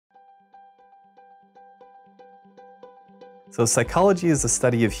So psychology is the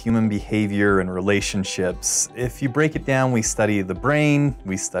study of human behavior and relationships. If you break it down, we study the brain,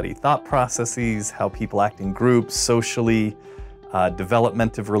 we study thought processes, how people act in groups, socially,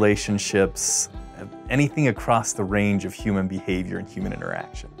 development of relationships, anything across the range of human behavior and human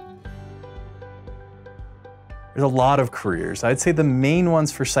interaction. There's a lot of careers. I'd say the main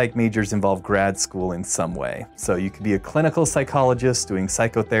ones for psych majors involve grad school in some way. So you could be a clinical psychologist doing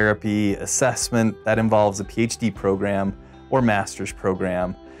psychotherapy, assessment, that involves a PhD program or master's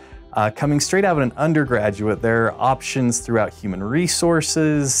program. Coming straight out of an undergraduate, there are options throughout human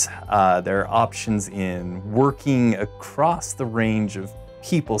resources. There are options in working across the range of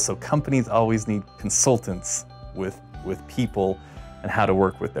people. So companies always need consultants with people and how to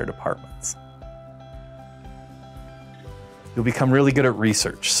work with their departments. You'll become really good at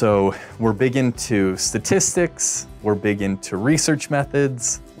research. So we're big into statistics, we're big into research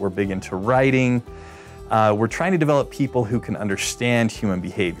methods, we're big into writing. We're trying to develop people who can understand human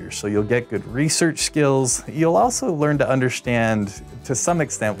behavior. So you'll get good research skills. You'll also learn to understand, to some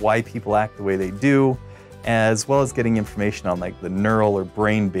extent, why people act the way they do, as well as getting information on like the neural or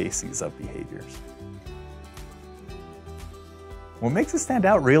brain bases of behaviors. What makes us stand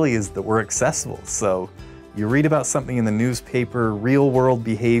out really is that we're accessible. So you read about something in the newspaper, real world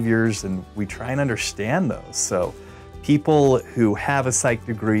behaviors, and we try and understand those. So people who have a psych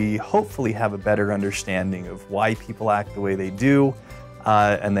degree hopefully have a better understanding of why people act the way they do,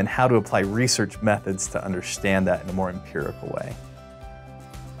 and then how to apply research methods to understand that in a more empirical way.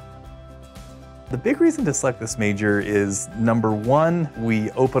 The big reason to select this major is, number one,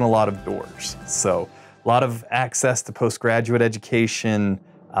 we open a lot of doors. So a lot of access to postgraduate education,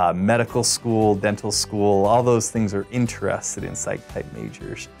 medical school, dental school, all those things are interested in psych-type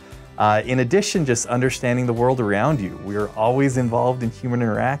majors. In addition, just understanding the world around you. We are always involved in human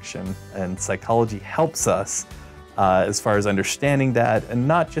interaction, and psychology helps us as far as understanding that, and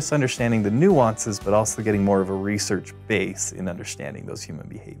not just understanding the nuances, but also getting more of a research base in understanding those human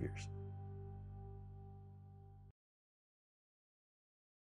behaviors.